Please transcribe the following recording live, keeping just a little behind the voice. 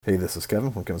Hey, this is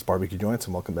Kevin from Kevin's Barbecue Joints,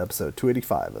 and welcome to episode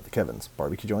 285 of the Kevin's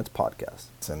Barbecue Joints podcast.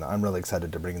 And I'm really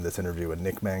excited to bring this interview with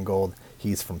Nick Mangold.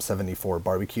 He's from 74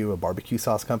 Barbecue, a barbecue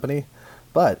sauce company,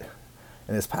 but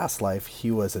in his past life,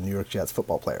 he was a New York Jets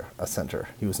football player, a center.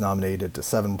 He was nominated to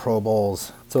 7 Pro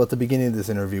Bowls. So at the beginning of this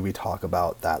interview, we talk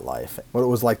about that life, what it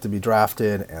was like to be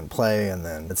drafted and play, and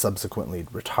then subsequently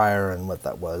retire, and what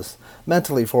that was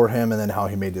mentally for him, and then how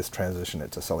he made this transition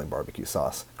into selling barbecue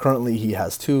sauce. Currently, he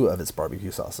has 2 of his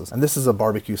barbecue sauces, and this is a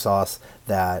barbecue sauce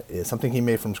that is something he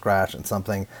made from scratch and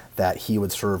something that he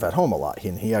would serve at home a lot.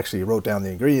 He actually wrote down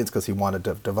the ingredients because he wanted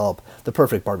to develop the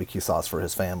perfect barbecue sauce for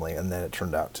his family, and then it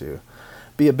turned out to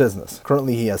be a business.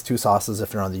 Currently, he has 2 sauces.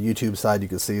 If you're on the YouTube side, you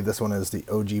can see this one is the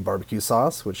OG barbecue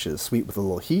sauce, which is sweet with a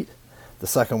little heat. The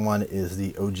second one is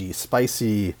the OG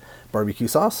spicy barbecue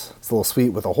sauce. It's a little sweet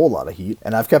with a whole lot of heat.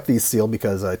 And I've kept these sealed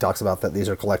because it talks about that these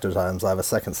are collector's items. I have a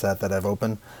second set that I've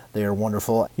opened. They are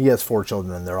wonderful. He has 4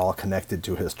 children, and they're all connected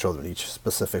to his children, each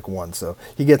specific one. So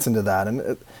he gets into that,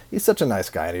 and he's such a nice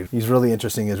guy. He's really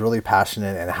interesting. He's really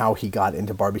passionate, and how he got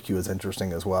into barbecue is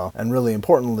interesting as well. And really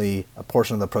importantly, a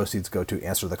portion of the proceeds go to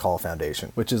Answer the Call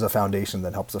Foundation, which is a foundation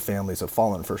that helps the families of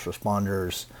fallen first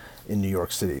responders in New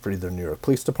York City. For either New York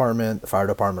Police Department, the Fire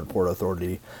Department, Port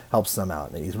Authority, helps them out.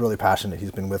 And he's really passionate.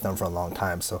 He's been with them for a long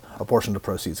time, so a portion of the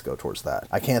proceeds go towards that.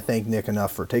 I can't thank Nick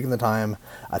enough for taking the time.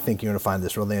 I think you're going to find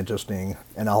this really interesting,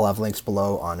 and I'll have links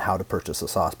below on how to purchase the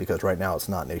sauce, because right now it's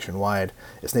not nationwide.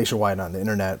 It's nationwide on the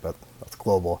internet, but that's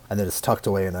global, and then it's tucked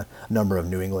away in a number of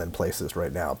New England places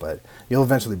right now, but you'll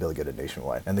eventually be able to get it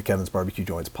nationwide. And the Kevin's Barbecue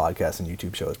Joints podcast and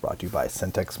YouTube show is brought to you by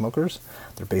Centex Smokers.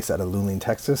 They're based out of Luling,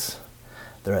 Texas.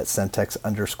 They're at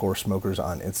Centex_smokers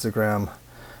on Instagram.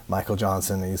 Michael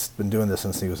Johnson, he's been doing this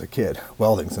since he was a kid,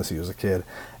 welding since he was a kid,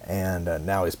 and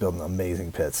now he's building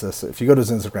amazing pits. So if you go to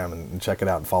his Instagram and check it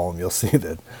out and follow him, you'll see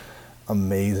that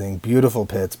amazing, beautiful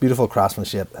pits, beautiful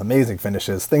craftsmanship, amazing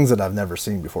finishes, things that I've never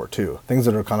seen before too. Things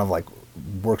that are kind of like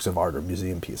works of art or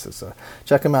museum pieces. So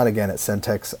check him out again at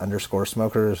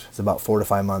Centex_smokers. It's about 4 to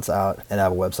 5 months out, and I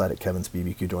have a website at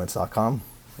kevinsbbqjoints.com.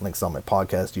 Links on my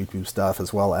podcast, YouTube stuff,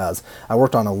 as well as I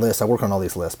work on all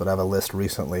these lists, but I have a list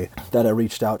recently that I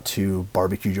reached out to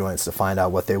barbecue joints to find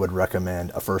out what they would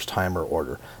recommend a first-timer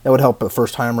order. That would help a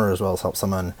first-timer as well as help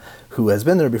someone who has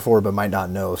been there before but might not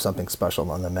know of something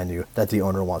special on the menu that the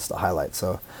owner wants to highlight.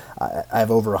 So I have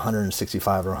over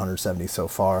 165 or 170 so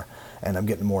far, and I'm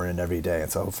getting more in every day,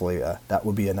 and so hopefully that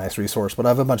would be a nice resource. But I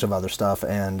have a bunch of other stuff,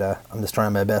 and I'm just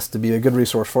trying my best to be a good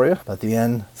resource for you. But at the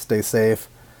end, stay safe.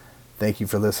 Thank you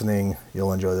for listening.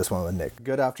 You'll enjoy this one with Nick.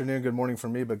 Good afternoon, good morning for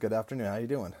me, but good afternoon. How you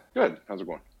doing? Good. How's it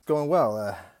going? Going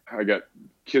well. I got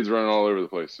kids running all over the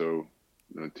place, so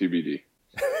TBD.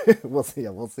 We'll see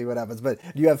what happens. But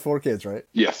you have 4 kids, right?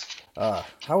 Yes.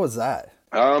 How was that?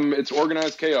 It's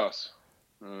organized chaos.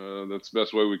 That's the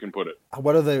best way we can put it.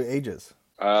 What are the ages?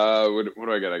 What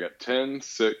do I got? I got 10,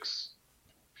 6,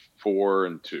 4,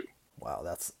 and 2. Wow,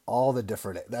 that's all the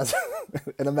different. That's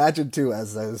and imagine too,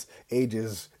 as those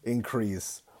ages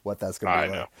increase, what that's going to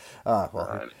be like.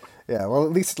 Well, yeah. Well,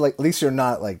 at least you're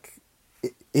not like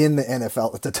in the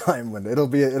NFL at the time when it'll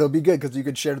be good because you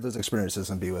could share those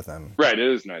experiences and be with them. Right. It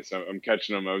is nice. I'm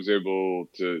catching them. I was able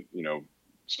to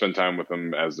spend time with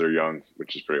them as they're young,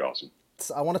 which is pretty awesome.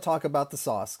 I want to talk about the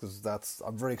sauce because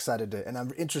I'm very excited to, and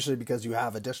I'm interested because you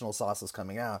have additional sauces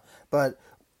coming out. But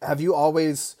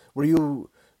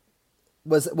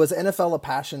Was NFL a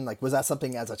passion? Like, was that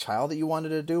something as a child that you wanted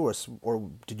to do, or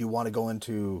did you want to go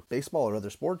into baseball or other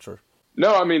sports? Or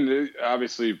no, I mean,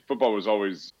 obviously, football was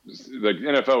always like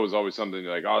NFL was always something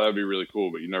like, oh, that'd be really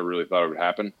cool, but you never really thought it would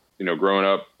happen. Growing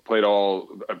up,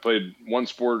 I played one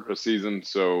sport a season,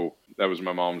 so that was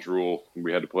my mom's rule.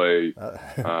 We had to play.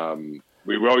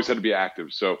 We always had to be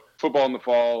active. So football in the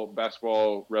fall,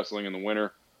 basketball, wrestling in the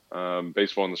winter,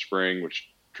 baseball in the spring, which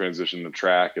transitioned to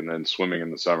track, and then swimming in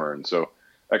the summer. And so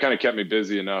that kind of kept me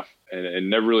busy enough, and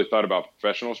never really thought about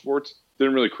professional sports.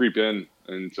 Didn't really creep in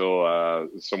until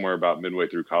somewhere about midway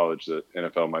through college that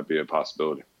NFL might be a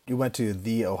possibility. You went to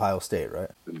The Ohio State, right?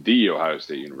 The Ohio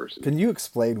State University. Can you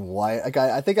explain why? Like,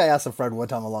 I think I asked a friend one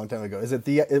time a long time ago. Is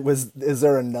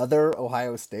there another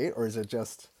Ohio State, or is it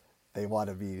just they want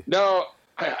to be? No,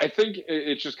 I think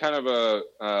it's just kind of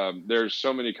there's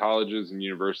so many colleges and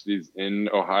universities in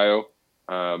Ohio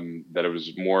that it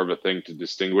was more of a thing to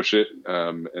distinguish it,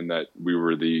 and that we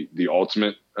were the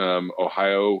ultimate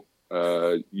Ohio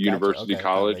university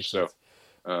college.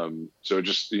 So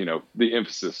just the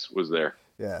emphasis was there.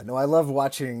 Yeah, no, I love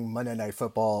watching Monday Night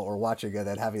Football or watching it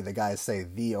and having the guys say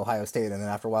the Ohio State, and then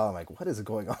after a while, I'm like, what is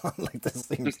going on? Like this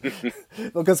seems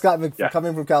because Yeah.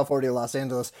 coming from California, Los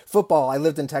Angeles, football. I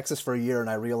lived in Texas for a year, and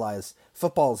I realized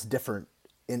football is different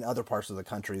in other parts of the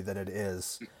country than it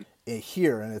is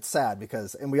here, and it's sad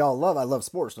because, and I love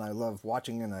sports, and I love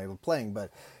watching and I love playing,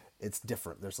 but it's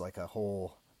different. There's like a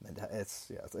whole,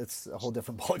 it's a whole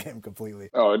different ballgame completely.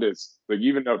 Oh, it is. Like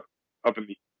even up in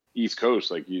the East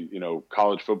Coast, like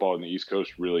college football in the East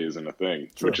Coast really isn't a thing,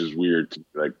 which True. is weird.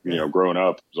 Like Yeah. growing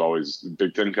up, it was always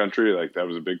Big Ten country. Like that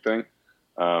was a big thing.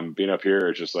 Being up here,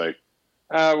 it's just like,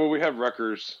 well, we have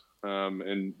Rutgers,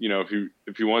 and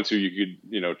if you want to, you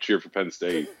could cheer for Penn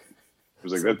State. It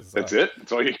was like So that's bizarre. it.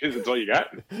 That's all you got.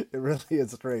 It really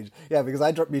is strange. Yeah, because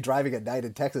I'd be driving at night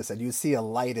in Texas and you see a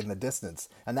light in the distance,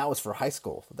 and that was for high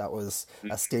school. That was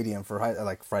a stadium for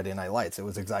like Friday Night Lights. It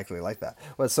was exactly like that.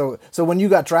 But so when you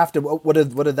got drafted, what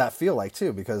did that feel like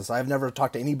too? Because I've never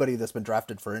talked to anybody that's been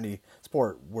drafted for any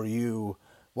sport.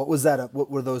 What was that? What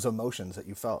were those emotions that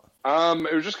you felt?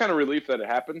 It was just kind of relief that it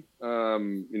happened.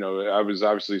 I was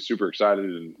obviously super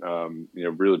excited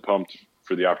and really pumped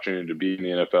for the opportunity to be in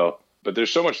the NFL. But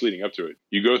there's so much leading up to it.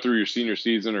 You go through your senior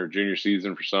season or junior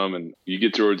season for some, and you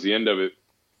get towards the end of it,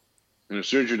 and as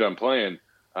soon as you're done playing,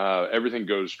 everything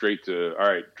goes straight to all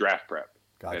right, draft prep.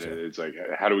 Gotcha. And it's like,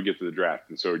 how do we get to the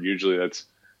draft? And so usually that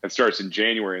starts in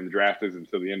January, and the draft is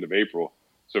until the end of April.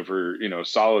 So for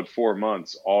solid 4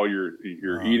 months, all you're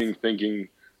eating, thinking,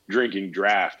 drinking,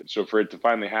 draft. So for it to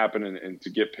finally happen and to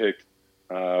get picked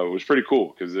was pretty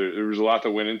cool because there was a lot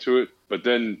that went into it. But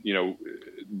then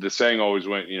the saying always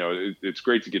went, it's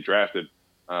great to get drafted,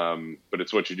 but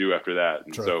it's what you do after that.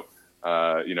 And True.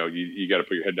 so you got to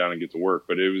put your head down and get to work.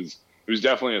 But it was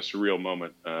definitely a surreal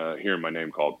moment hearing my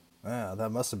name called. Yeah, that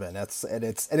must have been.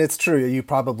 It's true. You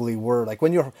probably were like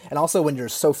when you're, and also when you're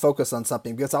so focused on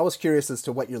something. Because I was curious as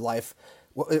to what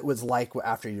it was like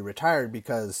after you retired.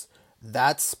 Because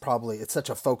it's such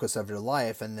a focus of your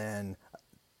life, and then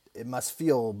it must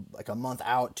feel like a month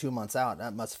out, 2 months out.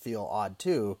 That must feel odd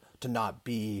too to not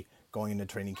be going into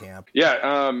training camp.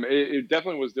 Yeah, it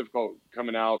definitely was difficult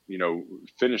coming out,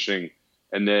 finishing,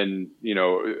 and then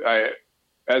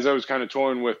as I was kind of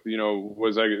toying with,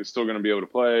 was I still going to be able to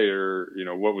play or,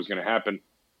 what was going to happen?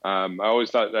 I always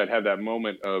thought I'd have that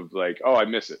moment of like, oh, I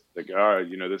miss it. Like, all right,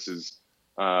 this is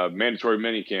mandatory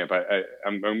mini camp.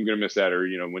 I'm going to miss that. Or,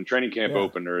 when training camp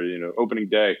opened or, opening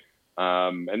day.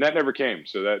 And that never came.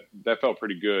 So that felt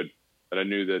pretty good that I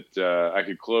knew that I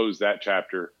could close that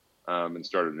chapter and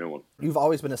start a new one. You've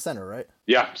always been a center, right?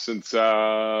 Yeah, since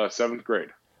 7th grade.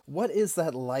 What is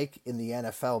that like in the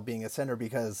NFL being a center?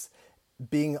 Because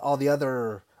being all the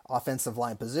other offensive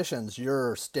line positions,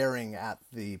 you're staring at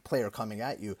the player coming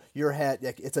at you. Your head,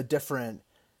 like, it's a different.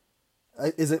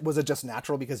 Was it just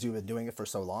natural because you've been doing it for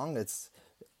so long?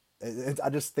 I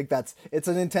just think it's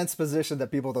an intense position that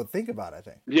people don't think about, I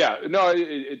think. Yeah, no,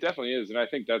 it definitely is. And I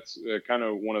think that's kind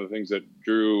of one of the things that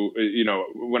drew,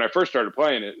 when I first started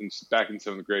playing it back in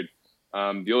 7th grade,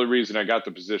 the only reason I got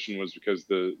the position was because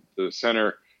the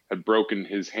center had broken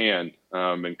his hand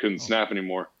and couldn't snap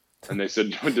anymore. And they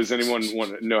said, does anyone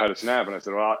know how to snap? And I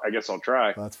said, well, I guess I'll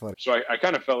try. That's funny. So I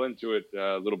kind of fell into it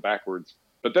a little backwards.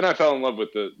 But then I fell in love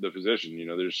with the position.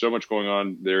 There's so much going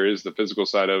on. There is the physical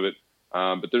side of it.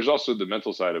 But there's also the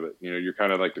mental side of it. You're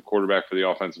kind of like the quarterback for the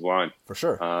offensive line. For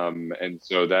sure. And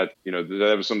so that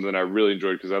was something that I really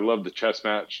enjoyed because I love the chess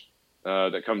match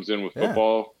that comes in with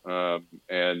football.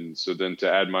 And so then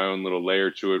to add my own little layer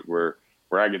to it where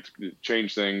I get to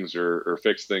change things or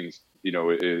fix things,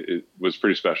 it was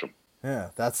pretty special. Yeah,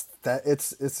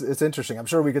 it's interesting. I'm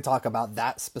sure we could talk about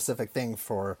that specific thing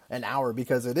for an hour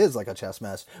because it is like a chess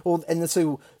match. Well, and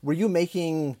so were you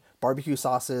making barbecue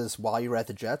sauces while you were at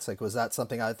the Jets? Like, was that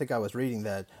something? I think I was reading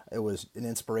that it was an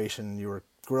inspiration. You were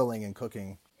grilling and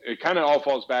cooking. It kind of all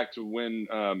falls back to when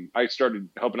I started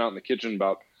helping out in the kitchen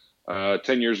about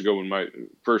 10 years ago when my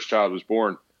first child was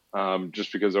born,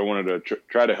 just because I wanted to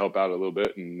try to help out a little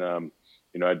bit. And,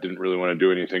 I didn't really want to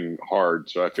do anything hard.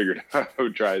 So I figured I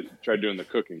would try doing the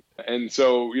cooking. And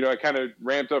so, I kind of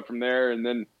ramped up from there. And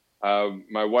then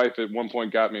my wife at one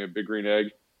point got me a Big Green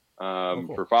Egg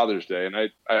Cool. for Father's Day. And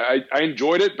I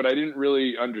enjoyed it, but I didn't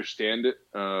really understand it,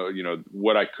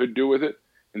 what I could do with it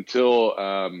until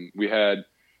we had an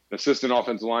assistant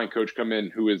offensive line coach come in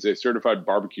who is a certified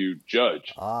barbecue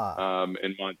judge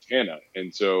in Montana.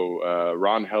 And so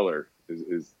Ron Heller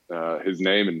is his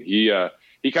name. And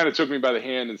he kind of took me by the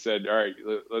hand and said, all right,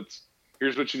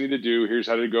 here's what you need to do. Here's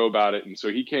how to go about it. And so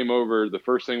he came over. The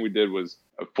first thing we did was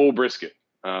a full brisket.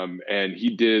 And he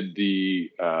did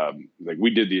we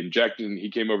did the injection. He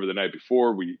came over the night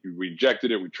before. We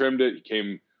injected it. We trimmed it. He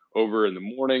came over in the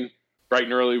morning, bright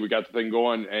and early. We got the thing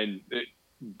going, and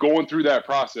going through that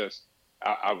process,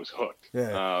 I was hooked.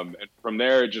 Yeah. And from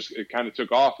there, it kind of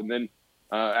took off. And then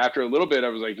after a little bit, I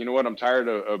was like, you know what? I'm tired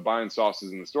of buying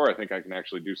sauces in the store. I think I can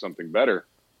actually do something better.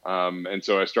 And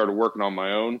so I started working on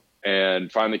my own,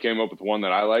 and finally came up with one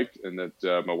that I liked and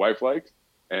that my wife liked.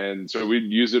 And so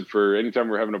we'd use it for anytime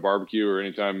we were having a barbecue or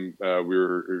anytime we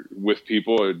were with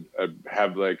people. I'd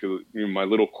have my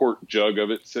little quart jug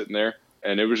of it sitting there,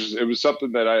 and it was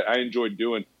something that I enjoyed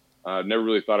doing. Never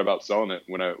really thought about selling it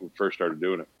when I first started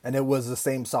doing it. And it was the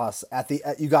same sauce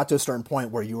you got to a certain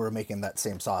point where you were making that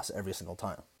same sauce every single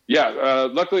time. Yeah.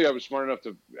 Luckily I was smart enough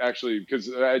to actually,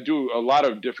 because I do a lot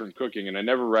of different cooking and I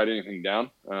never write anything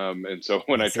down. And so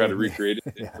when I try to recreate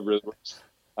it, yeah. it really works.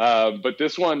 But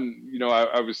this one,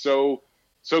 I was so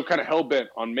kind of hell bent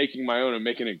on making my own and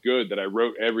making it good that I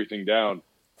wrote everything down.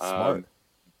 Smart.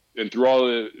 And through all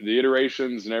the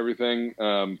iterations and everything,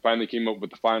 finally came up with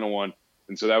the final one.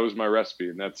 And so that was my recipe,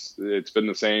 and it's been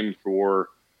the same for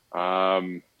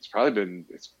it's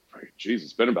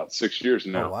been about 6 years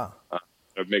now. Oh, wow.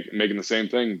 Of making the same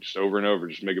thing just over and over.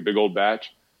 Just make a big old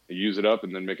batch, use it up,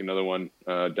 and then make another one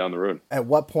down the road. At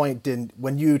what point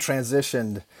when you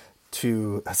transitioned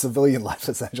to a civilian life,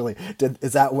 essentially,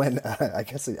 is that when I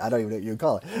guess I don't even know what you would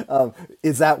call it?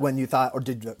 Is that when you thought, or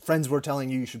did friends were telling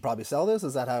you should probably sell this?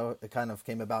 Is that how it kind of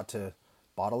came about to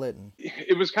bottle it?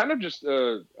 It was kind of just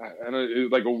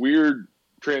like a weird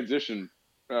transition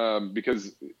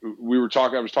because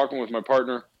I was talking with my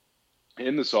partner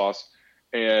in the sauce,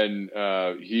 and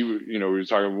we were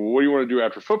talking, well, what do you want to do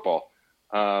after football?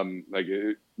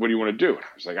 What do you want to do?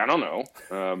 I was like, I don't know.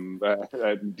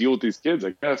 I deal with these kids,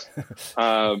 I guess.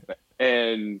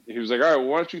 And he was like, all right, well,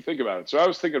 why don't you think about it? So I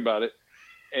was thinking about it,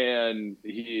 and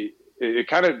it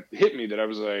kind of hit me that I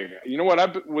was like, you know what?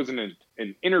 I was an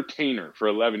entertainer for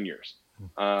 11 years.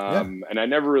 And I've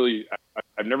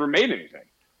never made anything.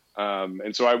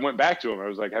 And so I went back to him. I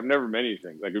was like, I've never made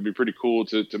anything. Like, it'd be pretty cool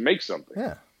to make something.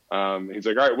 Yeah. He's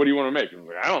like, all right, what do you want to make? And I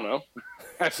was like, I don't know.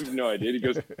 I have no idea. He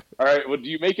goes, all right, well, do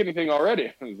you make anything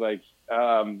already? I was like,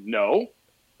 no.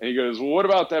 And he goes, well, what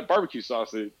about that barbecue sauce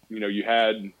that, you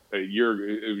had a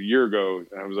year ago?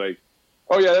 And I was like,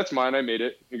 oh yeah, that's mine. I made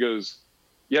it. He goes,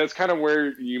 yeah, it's kind of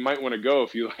where you might want to go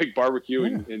if you like barbecue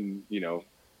and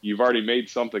you've already made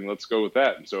something. Let's go with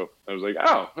that. And so I was like,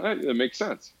 oh, that makes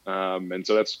sense. And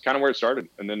so that's kind of where it started.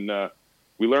 And then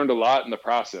we learned a lot in the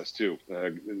process too.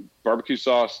 Barbecue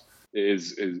sauce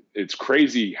it's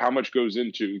crazy how much goes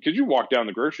into, because you walk down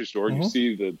the grocery store and you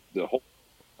see the whole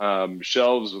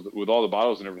shelves with all the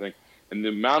bottles and everything, and the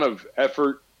amount of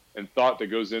effort and thought that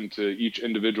goes into each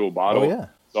individual bottle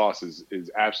sauce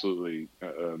is absolutely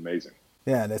amazing.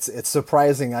 Yeah, and it's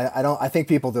surprising. I think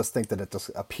people just think that it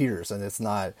just appears, and it's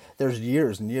not. There's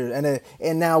years and years,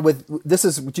 and now with this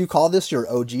do you call this your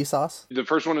OG sauce? The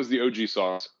first one is the OG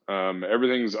sauce.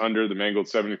 Everything's under the Mangold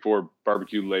 74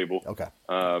 barbecue label. Okay.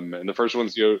 And the first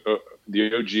one's the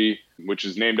OG, which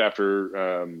is named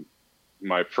after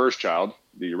my first child,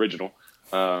 the original.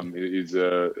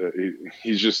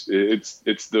 He's just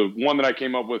it's the one that I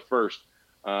came up with first,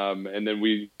 and then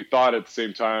we thought at the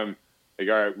same time, like,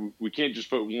 all right, we can't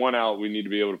just put one out. We need to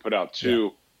be able to put out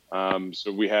two. Yeah.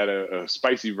 So we had a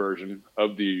spicy version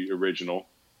of the original,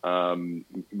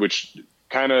 which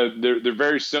kind of they're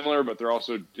very similar, but they're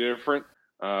also different.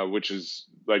 Which is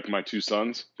like my two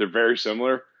sons. They're very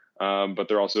similar, but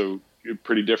they're also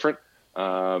pretty different.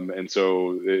 And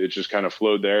so it just kind of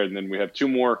flowed there. And then we have two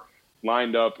more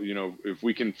lined up. If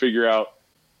we can figure out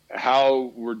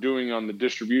how we're doing on the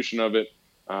distribution of it,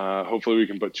 hopefully we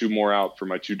can put two more out for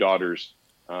my two daughters,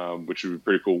 which would be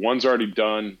pretty cool. One's already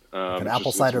done. An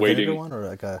apple cider vinegar one, or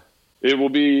like a? It will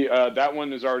be that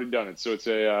one is already done. So it's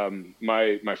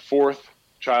my fourth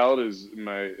child is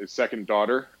my second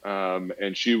daughter,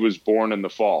 and she was born in the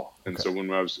fall. And so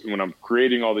when I'm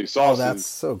creating all these sauces, that's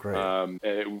so great.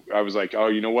 I was like, oh,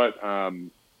 you know what? I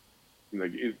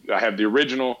have the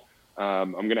original.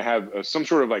 I'm gonna have some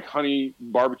sort of like honey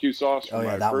barbecue sauce for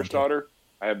my first daughter.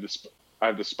 I have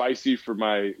the spicy for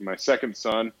my second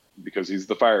son, because he's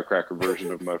the firecracker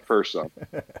version of my first son.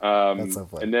 That's so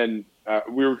funny. And then I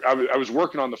was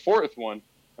working on the fourth one.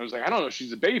 I was like, I don't know,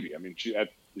 she's a baby. I mean,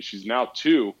 she's now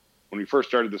 2. When we first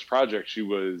started this project, she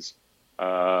was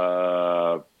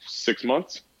 6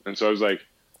 months, and so I was like,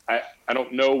 I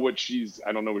don't know what she's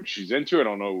into. I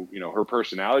don't know, her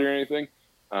personality or anything.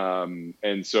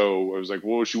 And so I was like,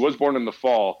 well, she was born in the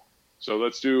fall, so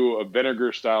let's do a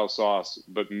vinegar style sauce,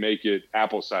 but make it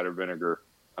apple cider vinegar.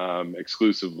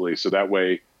 exclusively. So that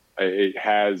way it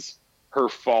has her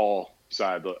fall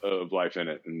side of life in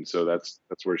it. And so that's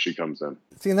where she comes in.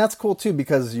 See, and that's cool too,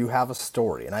 because you have a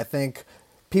story. And I think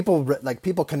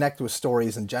people connect with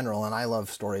stories in general. And I love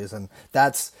stories, and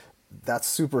that's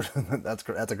super.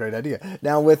 That's a great idea.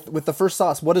 Now with the first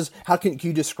sauce, how can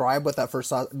you describe what that first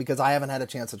sauce? Because I haven't had a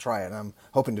chance to try it, and I'm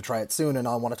hoping to try it soon. And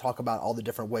I want to talk about all the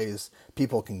different ways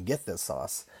people can get this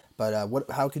sauce. But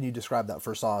how can you describe that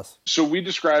first sauce? So we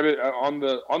describe it on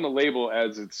the label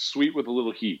as it's sweet with a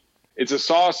little heat. It's a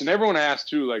sauce, and everyone asks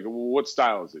too, like, well, what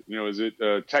style is it? Is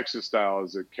it Texas style?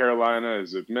 Is it Carolina?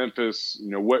 Is it Memphis?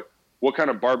 What kind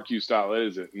of barbecue style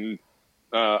is it? And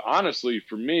honestly,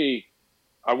 for me,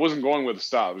 I wasn't going with a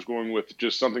style. I was going with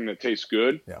just something that tastes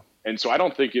good. Yeah. And so I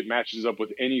don't think it matches up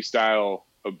with any style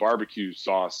of barbecue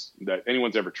sauce that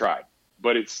anyone's ever tried.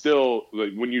 But it's still,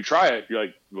 like, when you try it, you're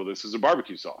like, well, this is a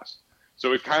barbecue sauce.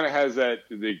 So it kind of has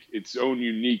its own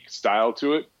unique style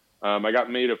to it. I got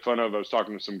made fun of. I was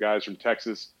talking to some guys from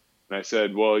Texas, and I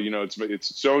said, well, it's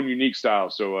its own unique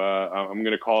style. So I'm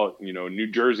going to call it, New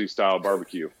Jersey style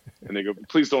barbecue. And they go,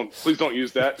 please don't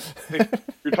use that.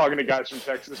 You're talking to guys from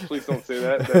Texas. Please don't say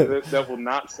that. That will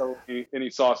not sell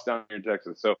any sauce down here in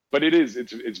Texas. So, but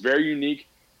it's very unique.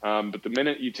 But the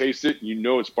minute you taste it,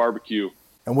 it's barbecue.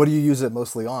 And what do you use it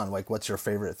mostly on? Like, what's your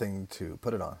favorite thing to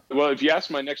put it on? Well, if you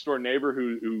ask my next door neighbor,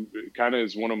 who kind of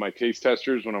is one of my taste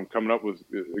testers when I'm coming up with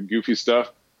goofy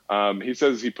stuff, he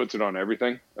says he puts it on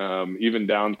everything, even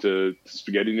down to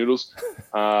spaghetti noodles.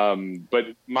 But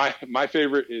my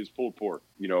favorite is pulled pork.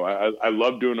 I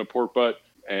love doing a pork butt,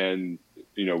 and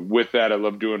with that, I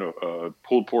love doing a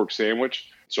pulled pork sandwich.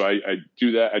 So I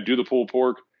do that. I do the pulled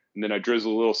pork, and then I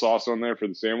drizzle a little sauce on there for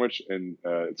the sandwich, and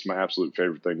it's my absolute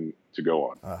favorite thing to go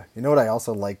on. You know what I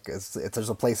also like is there's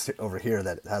a place over here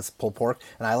that has pulled pork,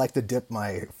 and I like to dip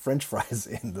my French fries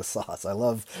in the sauce. I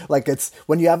love, like, it's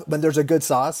when there's a good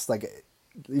sauce, like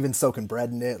even soaking bread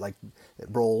in it, like it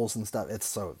rolls and stuff.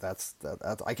 It's that's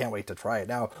I can't wait to try it.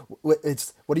 Now, what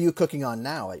are you cooking on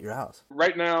now at your house?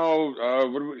 Right now,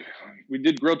 we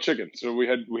did grilled chicken. So we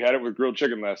had it with grilled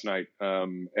chicken last night.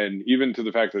 And even to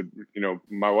the fact that,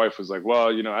 my wife was like, well,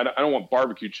 I don't want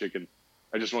barbecue chicken.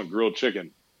 I just want grilled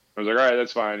chicken. I was like, all right,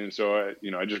 that's fine. And so,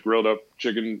 I just grilled up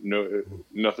chicken,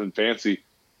 nothing fancy.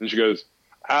 And she goes,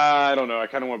 I don't know. I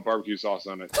kind of want barbecue sauce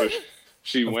on it. So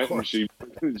she went and she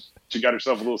got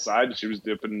herself a little side, and she was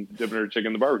dipping her chicken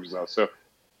in the barbecue sauce. So,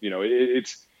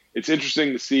 it's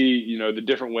interesting to see, the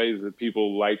different ways that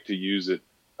people like to use it,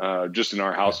 just in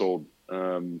our household.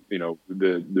 The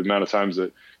amount of times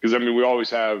because we always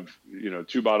have,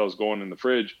 2 bottles going in the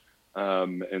fridge.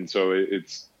 And so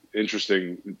it's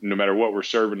interesting, no matter what we're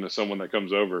serving to someone that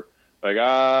comes over, like,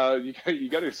 you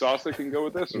got any sauce that can go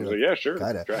with this? I was like, yeah, sure.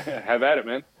 Have at it,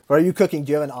 man. Or are you cooking?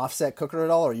 Do you have an offset cooker at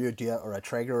all, or or a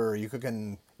Traeger, or are you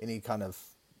cooking any kind of?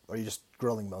 Or are you just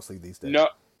grilling mostly these days? No,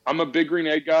 I'm a Big Green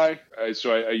Egg guy,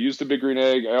 so I use the Big Green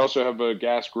Egg. I also have a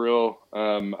gas grill.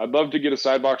 I'd love to get a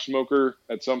sidebox smoker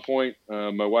at some point.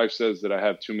 My wife says that I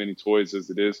have too many toys as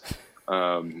it is,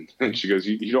 and she goes,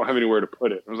 "You don't have anywhere to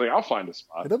put it." I was like, "I'll find a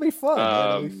spot." It'll be fun.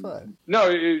 It'll be fun. No,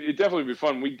 it definitely be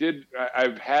fun. We did.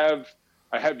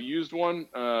 I have used one.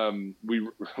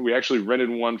 We actually rented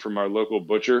one from our local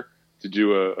butcher to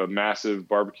do a massive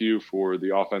barbecue for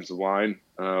the offensive line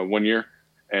one year,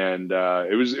 and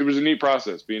it was a neat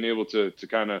process, being able to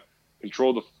kind of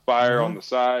control the fire on the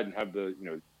side and have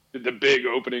the big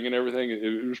opening and everything.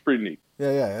 It was pretty neat.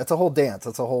 Yeah. It's a whole dance.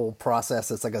 It's a whole process.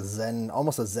 It's like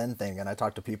almost a Zen thing. And I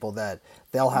talk to people that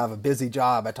they'll have a busy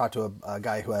job. I talked to a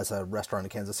guy who has a restaurant in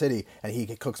Kansas City, and he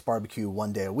cooks barbecue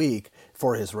one day a week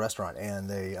for his restaurant. And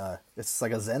it's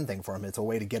like a Zen thing for him. It's a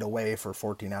way to get away for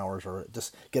 14 hours or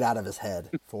just get out of his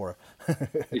head for.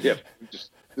 Yeah,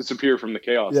 just disappear from the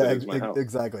chaos. Yeah,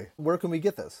 exactly. Where can we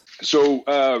get this? So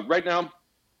right now,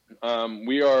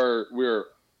 we are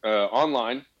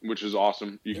online, which is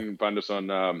awesome. You can find us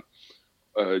on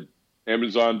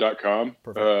Amazon.com,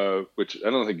 which I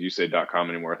don't think you say .com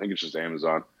anymore. I think it's just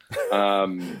Amazon.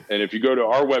 And if you go to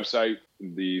our website,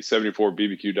 the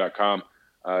 74bbq.com,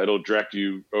 it'll direct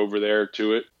you over there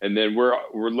to it. And then we're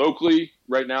locally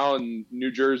right now in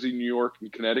New Jersey, New York,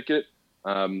 and Connecticut.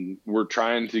 We're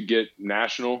trying to get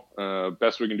national.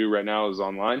 Best we can do right now is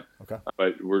online. Okay.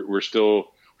 But we're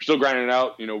still grinding it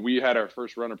out. We had our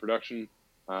first run of production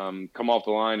come off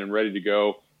the line and ready to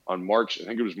go on March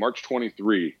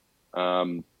 23,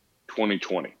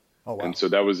 2020. Oh, wow. And so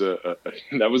that was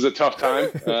a tough time.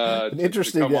 An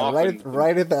interesting,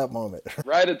 right at that moment.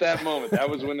 Right at that moment. That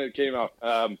was when it came out.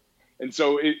 And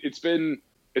so it's been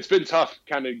tough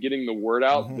kind of getting the word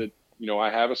out that, I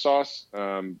have a sauce,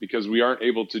 because we aren't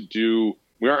able to do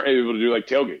we aren't able to do like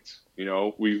tailgates.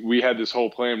 We had this whole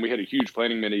plan. We had a huge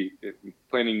planning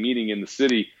meeting in the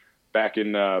city back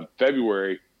in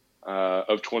February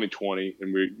of 2020,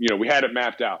 and we had it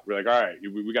mapped out. We're like, all right,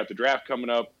 we got the draft coming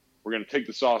up. We're going to take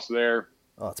the sauce there.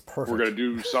 Oh, it's perfect. We're going to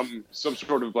do some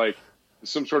sort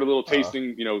of little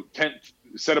tasting, tent,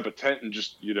 set up a tent and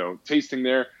just, tasting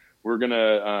there. We're going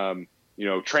to,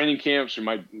 training camps. We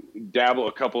might dabble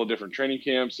a couple of different training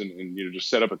camps and just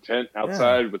set up a tent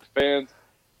outside with the fans.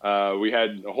 We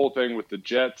had a whole thing with the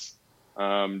Jets,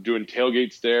 doing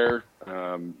tailgates there,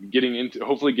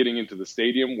 hopefully getting into the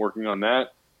stadium, working on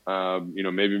that.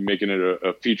 Maybe making it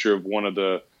a feature of one of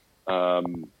the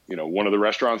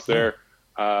restaurants there.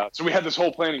 So we had this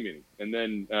whole planning meeting, and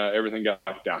then everything got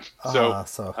knocked down.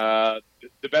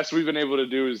 The best we've been able to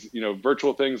do is,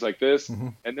 virtual things like this,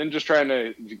 and then just trying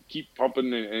to keep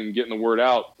pumping and getting the word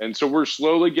out. And so we're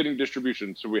slowly getting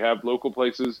distribution. So we have local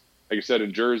places, like I said,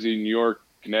 in Jersey, New York,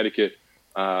 Connecticut,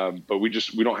 but we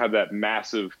don't have that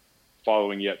massive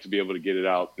following yet to be able to get it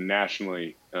out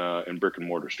nationally in brick and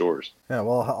mortar stores. Yeah,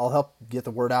 well, I'll help get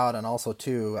the word out, and also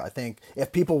too, I think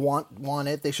if people want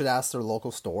it, they should ask their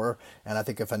local store. And I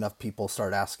think if enough people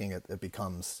start asking it, it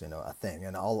becomes a thing.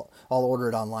 And I'll order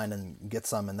it online and get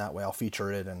some, and that way I'll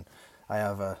feature it. And I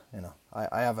have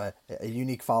a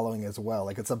unique following as well.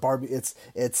 Like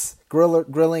it's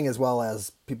grilling as well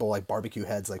as people like barbecue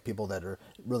heads, like people that are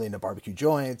really into barbecue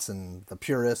joints and the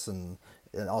purists and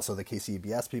also the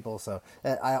KCBS people. So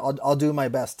I'll do my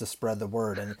best to spread the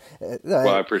word. And well,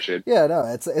 I appreciate it. Yeah, no,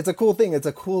 it's a cool thing. It's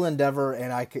a cool endeavor,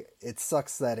 and it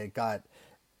sucks that it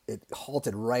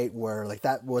halted right where, like,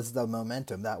 that was the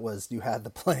momentum. That was, you had the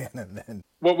plan, and then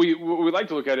what we like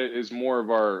to look at it is more of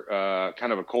our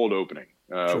kind of a cold opening.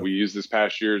 Sure. We used this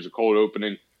past year as a cold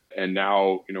opening, and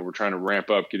now we're trying to ramp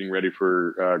up, getting ready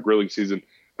for grilling season.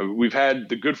 We've had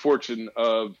the good fortune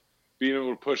of being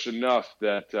able to push enough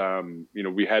that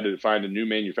we had to find a new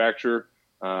manufacturer.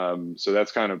 So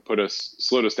that's kind of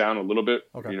slowed us down a little bit.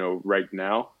 Okay. Right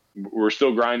now we're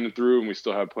still grinding through, and we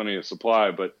still have plenty of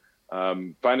supply, but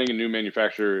finding a new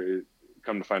manufacturer,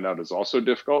 come to find out, is also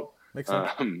difficult. Makes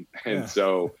sense.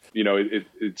 So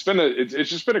it's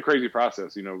just been a crazy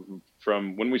process.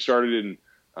 From when we started in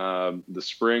the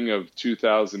spring of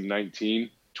 2019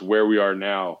 to where we are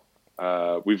now.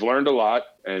 We've learned a lot,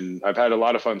 and I've had a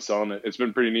lot of fun selling it. It's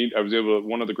been pretty neat. I was able to,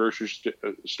 one of the grocery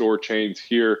store chains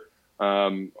here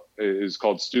is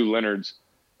called Stu Leonard's,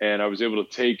 and I was able to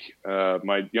take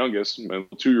my youngest, my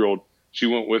 2-year-old. She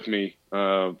went with me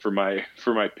for my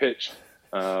pitch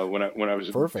when I was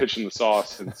Perfect. pitching the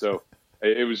sauce, and so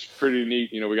it was pretty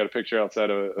neat. We got a picture outside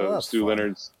of Stu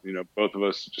Leonard's. Both of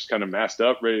us just kind of masked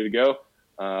up, ready to go,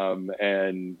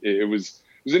 and it was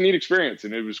a neat experience,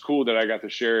 and it was cool that I got to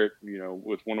share it,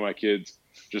 with one of my kids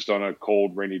just on a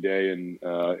cold, rainy day in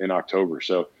October.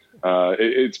 So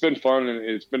it's been fun, and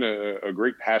it's been a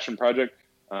great passion project.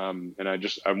 And I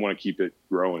want to keep it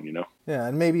growing, Yeah,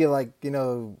 and maybe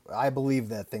I believe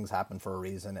that things happen for a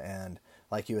reason, and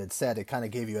like you had said, it kind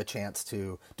of gave you a chance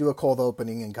to do a cold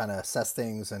opening and kind of assess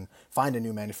things and find a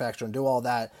new manufacturer and do all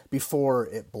that before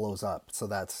it blows up. So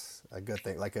that's a good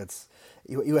thing. Like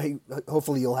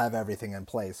hopefully you'll have everything in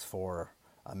place for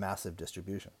a massive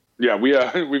distribution. Yeah,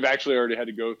 we've actually already had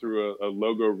to go through a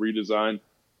logo redesign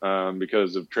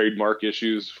because of trademark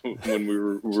issues when we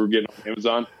were getting on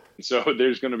Amazon. So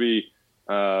there's going to be,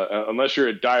 unless you're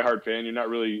a diehard fan, you're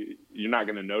not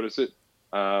going to notice it.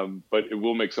 But it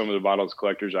will make some of the bottles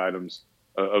collector's items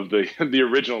of the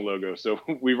original logo. So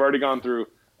we've already gone through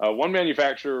one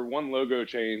manufacturer, one logo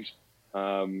change,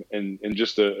 in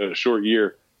just a short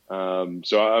year.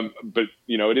 But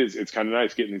it's kind of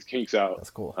nice getting these kinks out. That's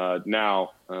cool.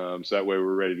 Now, so that way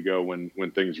we're ready to go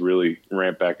when things really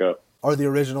ramp back up. Are the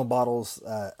original bottles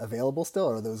available still,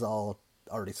 or are those all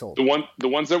already sold? The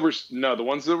ones that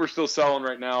we're still selling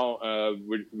right now,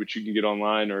 which you can get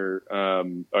online, or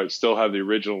still have the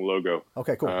original logo.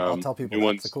 Okay, cool. I'll tell people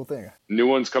that's a cool thing. New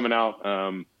ones coming out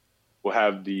will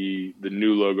have the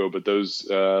new logo, but those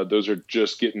are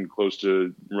just getting close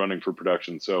to running for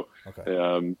production. So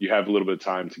okay. You have a little bit of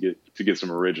time to get some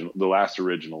the last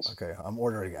originals. Okay, I'm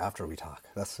ordering after we talk.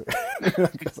 That's I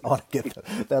want to get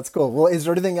that. That's cool. Well, is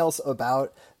there anything else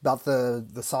about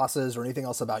the sauces or anything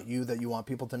else about you that you want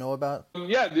people to know about?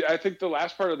 Yeah, I think the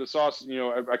last part of the sauce,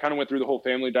 I kind of went through the whole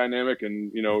family dynamic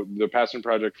and the passion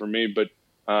project for me, but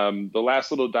the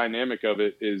last little dynamic of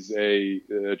it is a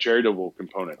charitable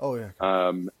component. Oh yeah.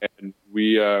 And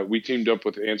we teamed up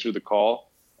with Answer the Call,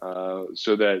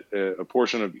 so that a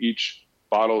portion of each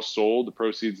bottle sold, the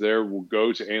proceeds there will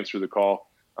go to Answer the Call.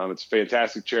 It's a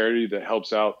fantastic charity that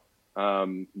helps out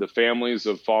the families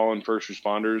of fallen first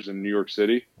responders in New York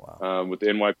City. Wow. With the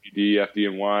NYPD,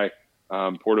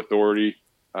 FDNY, Port Authority,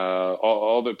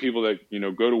 all the people that,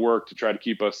 go to work to try to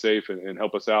keep us safe and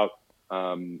help us out.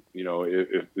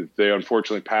 If they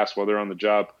unfortunately pass while they're on the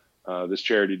job, this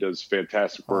charity does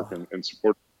fantastic work and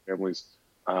supports families.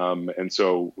 And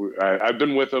so I've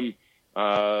been with them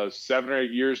 7 or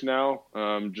 8 years now,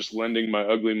 just lending my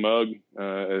ugly mug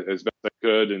as best I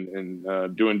could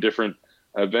and doing different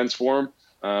events for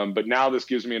them. But now this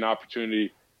gives me an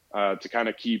opportunity to kind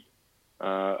of keep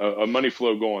a money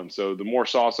flow going. So the more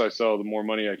sauce I sell, the more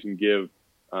money I can give.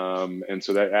 And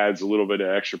so that adds a little bit of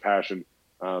extra passion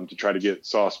to try to get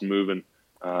sauce moving,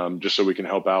 just so we can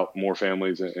help out more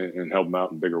families and help them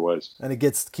out in bigger ways. And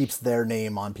it keeps their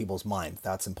name on people's mind.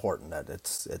 That's important. That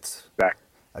it's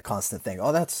a constant thing.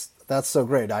 Oh, that's so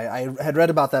great. I had read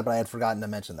about that, but I had forgotten to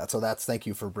mention that. So thank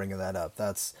you for bringing that up.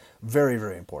 That's very,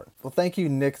 very important. Well, thank you,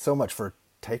 Nick, so much for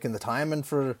taking the time and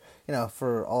for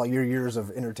all your years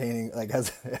of entertaining, like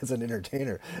as an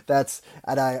entertainer.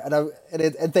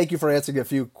 And thank you for answering a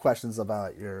few questions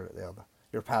about your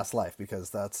past life,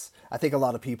 because I think a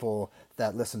lot of people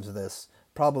that listen to this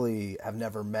probably have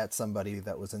never met somebody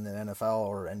that was in the NFL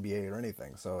or NBA or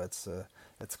anything. So it's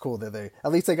cool that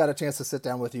they got a chance to sit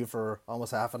down with you for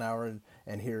almost half an hour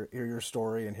and hear your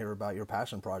story and hear about your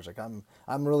passion project.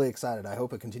 I'm really excited. I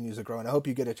hope it continues to grow, and I hope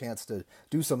you get a chance to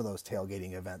do some of those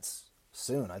tailgating events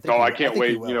soon. I can't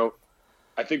wait.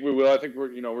 I think we will. I think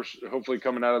we're hopefully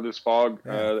coming out of this fog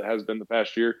that has been the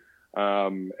past year.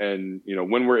 And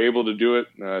when we're able to do it,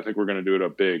 I think we're going to do it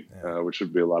up big, which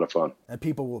should be a lot of fun. And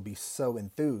people will be so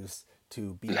enthused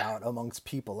to be out amongst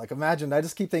people. Like, imagine, I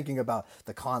just keep thinking about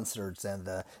the concerts and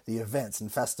the events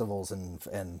and festivals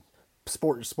and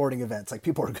sporting events. Like,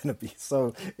 people are going to be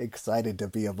so excited to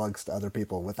be amongst other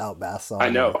people without masks on. I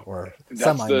know. Or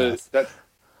semi-masks.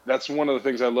 That's one of the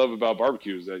things I love about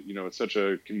barbecue is that, it's such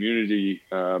a community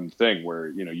thing where,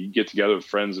 you get together with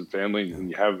friends and family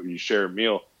and you share a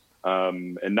meal.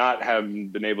 And not having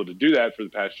been able to do that for the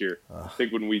past year, I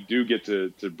think when we do get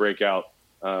to break out,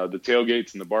 the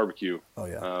tailgates and the barbecue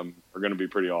are going to be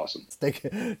pretty awesome.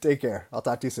 Take care. I'll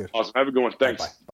talk to you soon. Awesome. Have a good one. Thanks. Bye.